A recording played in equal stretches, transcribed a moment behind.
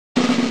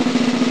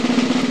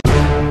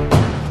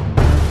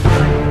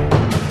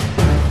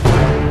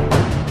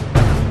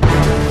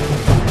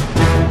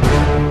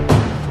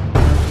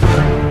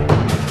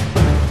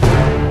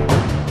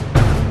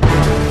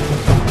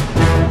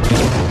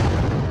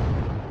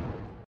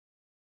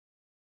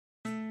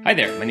Hi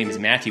there, my name is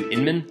Matthew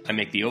Inman, I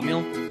make the oatmeal,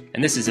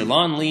 and this is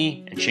Ilan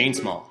Lee and Shane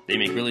Small. They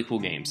make really cool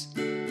games.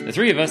 The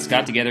three of us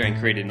got together and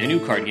created a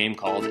new card game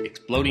called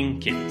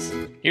Exploding Kittens.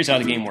 Here's how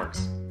the game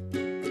works.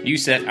 You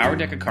set our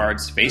deck of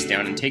cards face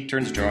down and take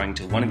turns drawing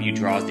till one of you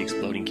draws the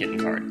exploding kitten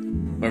card.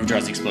 Whoever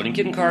draws the exploding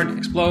kitten card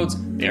explodes,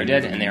 they are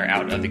dead, and they are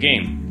out of the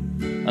game.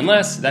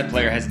 Unless that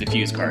player has a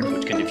defuse card,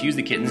 which can defuse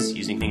the kittens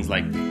using things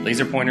like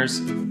laser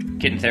pointers,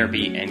 kitten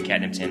therapy, and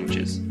catnip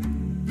sandwiches.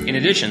 In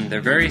addition, there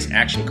are various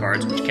action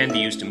cards which can be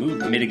used to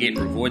move, mitigate,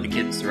 or avoid the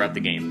kittens throughout the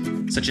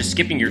game, such as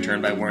skipping your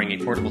turn by wearing a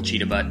portable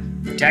cheetah butt,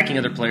 attacking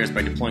other players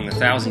by deploying the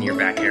 1,000-year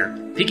back hair,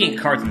 picking a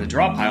card from the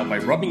draw pile by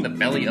rubbing the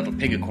belly of a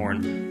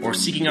pigacorn, or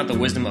seeking out the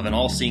wisdom of an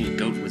all-seeing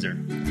goat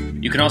wizard.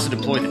 You can also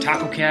deploy the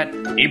Taco Cat,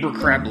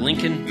 Abercrab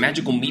Lincoln,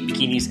 magical meat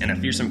bikinis, and a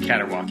fearsome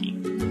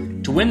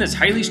Catarwalkie. To win this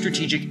highly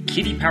strategic,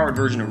 kitty-powered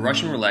version of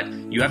Russian roulette,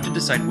 you have to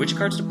decide which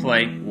cards to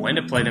play, when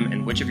to play them,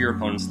 and which of your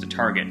opponents to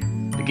target.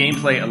 The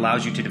gameplay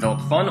allows you to develop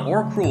fun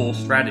or cruel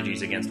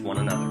strategies against one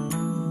another.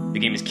 The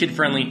game is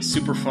kid-friendly,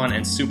 super fun,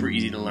 and super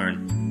easy to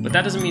learn. But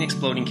that doesn't mean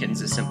Exploding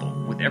Kittens is simple.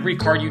 With every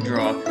card you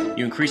draw,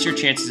 you increase your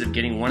chances of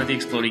getting one of the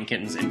exploding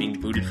kittens and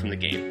being booted from the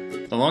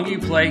game. The longer you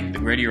play, the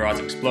greater your odds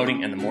of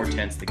exploding and the more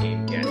tense the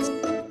game gets.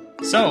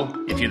 So,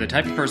 if you're the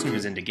type of person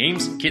who's into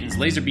games, kittens,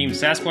 laser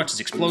beams, Sasquatches,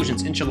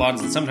 explosions,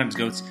 enchiladas, and sometimes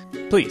goats,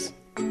 please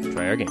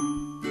try our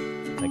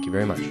game. Thank you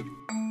very much.